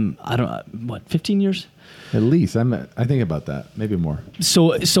 15 years? At least. I think about that. Maybe more.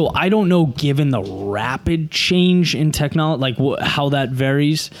 So I don't know, given the rapid change in technology, like how that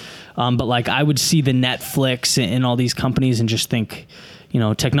varies. But like I would see the Netflix and all these companies and just think,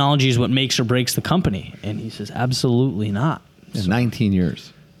 technology is what makes or breaks the company. And he says, absolutely not. In 19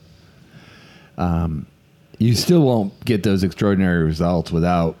 years. You still won't get those extraordinary results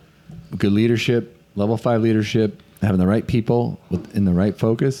without good leadership, level 5 leadership, having the right people in the right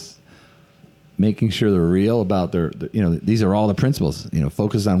focus, making sure they're real about their these are all the principles,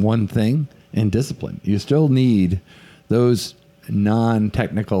 focus on one thing and discipline. You still need those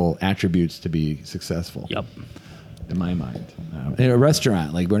non-technical attributes to be successful. Yep. In my mind. In a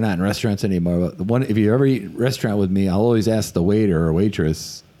restaurant, like we're not in restaurants anymore, but if you ever eat restaurant with me, I'll always ask the waiter or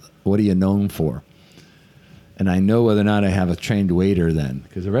waitress, what are you known for? And I know whether or not I have a trained waiter then,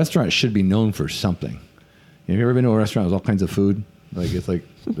 because a restaurant should be known for something. Have you ever been to a restaurant with all kinds of food? Like it's like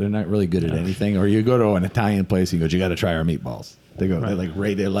they're not really good at anything. Or you go to an Italian place and you go, you got to try our meatballs. They go,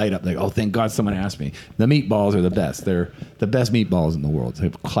 they light up. Like, oh, thank God someone asked me. The meatballs are the best. They're the best meatballs in the world.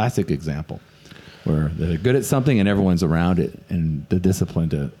 It's a classic example where they're good at something and everyone's around it and the discipline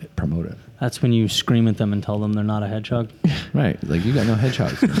to promote it. That's when you scream at them and tell them they're not a hedgehog. Right. Like, you got no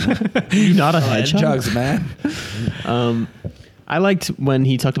hedgehogs. You're not a hedgehog? Hedgehogs, man. I liked when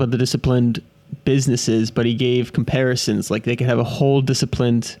he talked about the disciplined businesses, but he gave comparisons. Like they could have a whole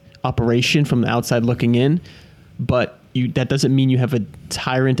disciplined operation from the outside looking in, but that doesn't mean you have a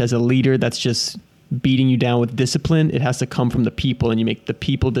tyrant as a leader that's just beating you down with discipline. It has to come from the people, and you make the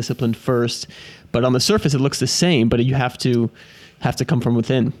people disciplined first. But on the surface, it looks the same, but you have to come from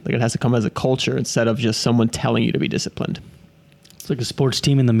within. Like it has to come as a culture instead of just someone telling you to be disciplined. It's like a sports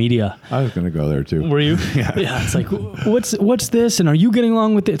team in the media. I was going to go there too. Were you? Yeah. It's like, what's this? And are you getting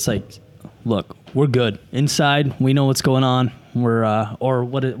along with it? It's like, look, we're good inside. We know what's going on. We're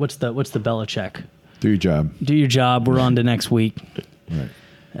what's the Belichick? Do your job. Do your job. We're on to next week. Right.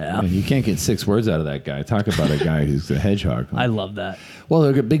 Yeah. And you can't get 6 words out of that guy. Talk about a guy who's a hedgehog. I love that. Well,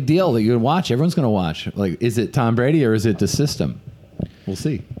 a big deal that you can watch. Everyone's going to watch. Like, is it Tom Brady or is it the system? We'll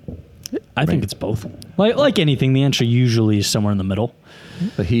see. I think it's both. Like anything, the answer usually is somewhere in the middle.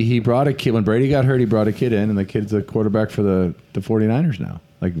 But he brought a kid. When Brady got hurt, he brought a kid in, and the kid's a quarterback for the 49ers now.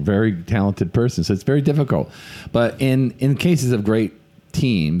 Like, very talented person. So it's very difficult. But in cases of great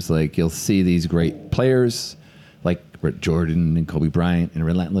teams, like you'll see these great players like Jordan and Kobe Bryant and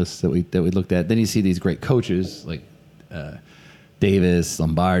Relentless that we looked at. Then you see these great coaches like Davis,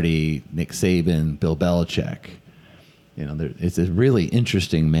 Lombardi, Nick Saban, Bill Belichick. It's a really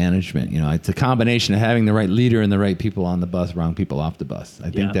interesting management. It's a combination of having the right leader and the right people on the bus, wrong people off the bus. I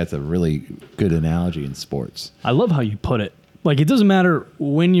think that's a really good analogy in sports. I love how you put it. Like, it doesn't matter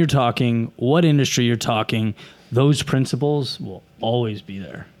when you're talking, what industry you're talking, those principles will always be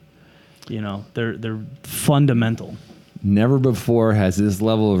there. They're fundamental. Never before has this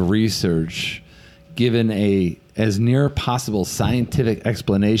level of research given a as near possible scientific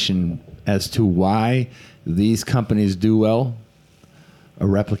explanation as to why these companies do well, a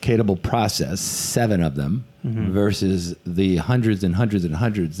replicatable process, 7 of them, versus the hundreds and hundreds and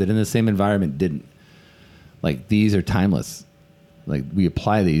hundreds that in the same environment didn't. Like, these are timeless. Like, we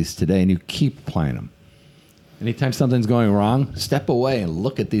apply these today, and you keep applying them. Anytime something's going wrong, step away and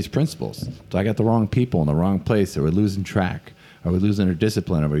look at these principles. So I got the wrong people in the wrong place. Are we losing track? Are we losing our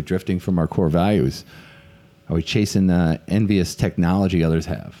discipline? Are we drifting from our core values? Are we chasing envious technology others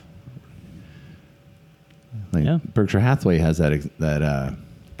have? Berkshire Hathaway has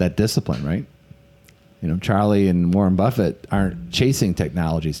that discipline, right? Charlie and Warren Buffett aren't chasing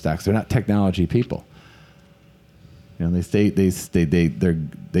technology stocks. They're not technology people. They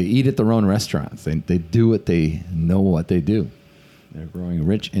eat at their own restaurants. They do what they know what they do. They're growing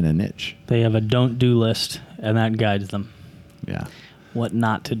rich in a niche. They have a don't do list, and that guides them. Yeah. What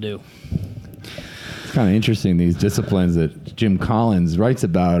not to do. It's kind of interesting, these disciplines that Jim Collins writes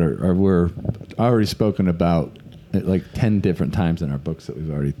about were already spoken about like 10 different times in our books that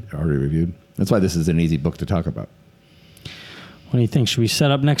we've already reviewed. That's why this is an easy book to talk about. What do you think? Should we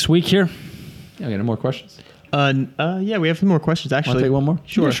set up next week here? Yeah, any more questions? Yeah, we have some more questions, actually. Want to take one more?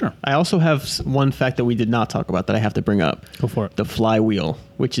 Sure. Yeah, sure. I also have one fact that we did not talk about that I have to bring up. Go for it. The flywheel,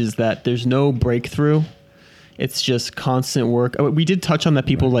 which is that there's no breakthrough. It's just constant work. We did touch on that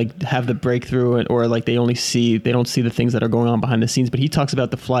people like have the breakthrough or like they don't see the things that are going on behind the scenes. But he talks about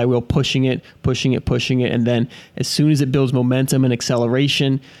the flywheel pushing it. And then as soon as it builds momentum and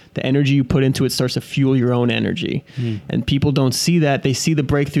acceleration, the energy you put into it starts to fuel your own energy. And people don't see that. They see the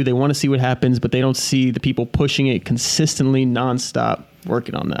breakthrough. They want to see what happens, but they don't see the people pushing it consistently, nonstop,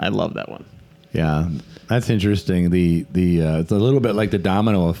 working on that. I love that one. Yeah, that's interesting. It's a little bit like the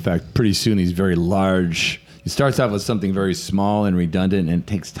domino effect. Pretty soon these very large... It starts off with something very small and redundant, and it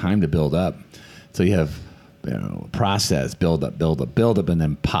takes time to build up. So you have, process, build up, and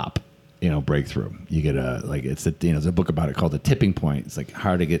then pop, breakthrough. You get there's a book about it called The Tipping Point. It's like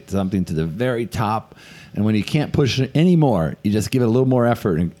hard to get something to the very top, and when you can't push it anymore, you just give it a little more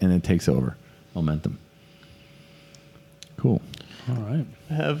effort, and it takes over. Momentum. Cool. All right.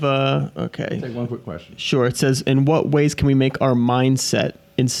 I have okay. Take one quick question. Sure. It says, in what ways can we make our mindset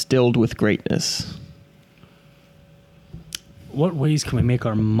instilled with greatness? What ways can we make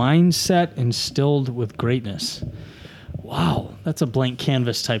our mindset instilled with greatness? Wow, that's a blank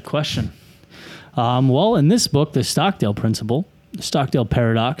canvas type question. Well, in this book, the Stockdale Principle, the Stockdale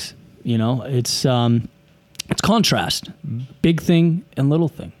Paradox, it's contrast, big thing and little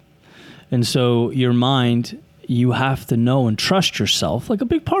thing. And so your mind, you have to know and trust yourself. Like a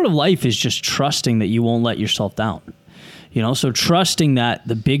big part of life is just trusting that you won't let yourself down. So trusting that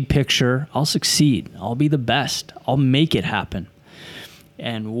the big picture, I'll succeed, I'll be the best, I'll make it happen.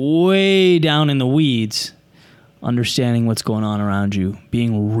 And way down in the weeds, understanding what's going on around you,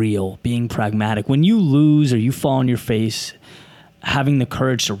 being real, being pragmatic. When you lose or you fall on your face, having the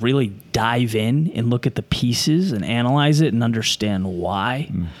courage to really dive in and look at the pieces and analyze it and understand why.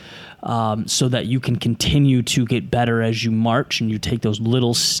 So that you can continue to get better as you march and you take those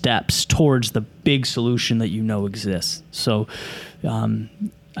little steps towards the big solution that exists. So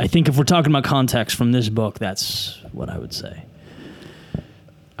I think if we're talking about context from this book, that's what I would say.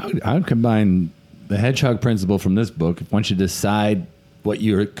 I would combine the hedgehog principle from this book. Once you decide what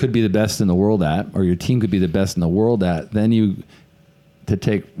you could be the best in the world at, or your team could be the best in the world at, then to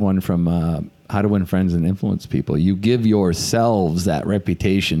take one from How to Win Friends and Influence People, you give yourselves that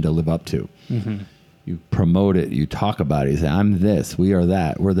reputation to live up to. Mm-hmm. You promote it. You talk about it. You say, I'm this. We are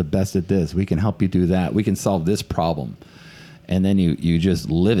that. We're the best at this. We can help you do that. We can solve this problem. And then you just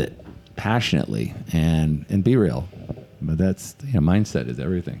live it passionately and be real. But that's, mindset is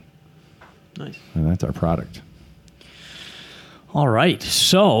everything. Nice. And that's our product. All right.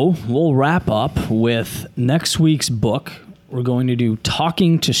 So we'll wrap up with next week's book. We're going to do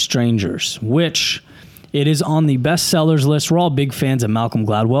Talking to Strangers, which it is on the bestsellers list. We're all big fans of Malcolm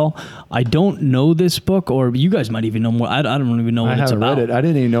Gladwell. I don't know this book, or you guys might even know more. I don't even know what it's about. I haven't read it. I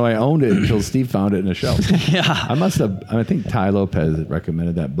didn't even know I owned it until Steve found it in a shelf. Yeah. I think Ty Lopez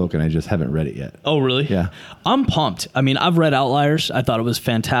recommended that book, and I just haven't read it yet. Oh, really? Yeah. I'm pumped. I mean, I've read Outliers. I thought it was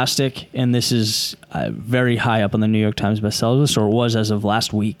fantastic, and this is very high up on the New York Times bestseller list, or it was as of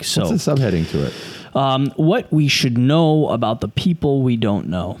last week. So, what's the subheading to it? What we should know about the people we don't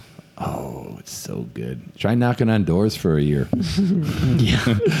know. Oh, it's so good. Try knocking on doors for a year.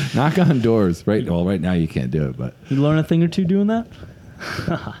 Yeah. Knock on doors. Right now you can't do it, but you learn a thing or two doing that?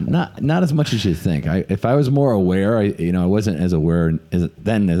 not as much as you think. If I was more aware, I wasn't as aware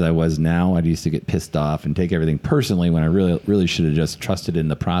then as I was now. I used to get pissed off and take everything personally when I really should have just trusted in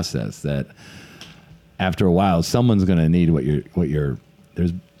the process. That after a while, someone's going to need what you're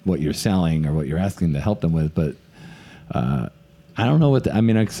selling or what you're asking to help them with. But I don't know I'm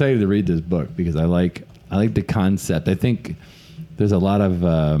excited to read this book because I like the concept. I think there's a lot of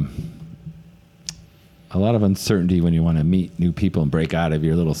uncertainty when you want to meet new people and break out of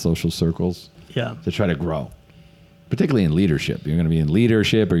your little social circles. Yeah. To try to grow, particularly in leadership. You're going to be in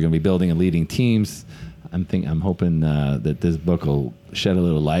leadership, or you're going to be building and leading teams. I'm hoping that this book will shed a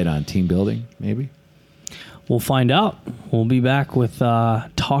little light on team building. Maybe. We'll find out. We'll be back with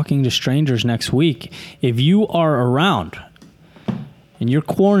Talking to Strangers next week. If you are around and you're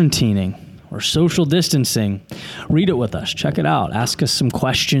quarantining or social distancing, read it with us. Check it out. Ask us some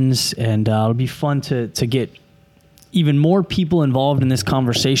questions, and it'll be fun to get even more people involved in this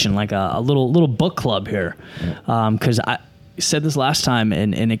conversation, like a little book club here. Because I said this last time,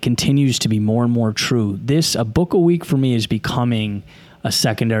 and it continues to be more and more true. A book a week for me is becoming a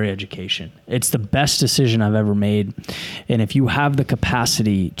secondary education. It's the best decision I've ever made. And if you have the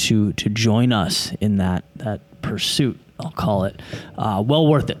capacity to join us in that pursuit, I'll call it, well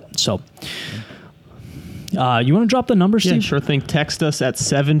worth it. So you want to drop the number, Steve? Yeah, sure thing. Text us at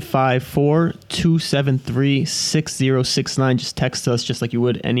 754-273-6069. Just text us just like you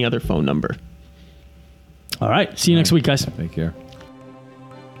would any other phone number. All right. See you next week, guys. Take care.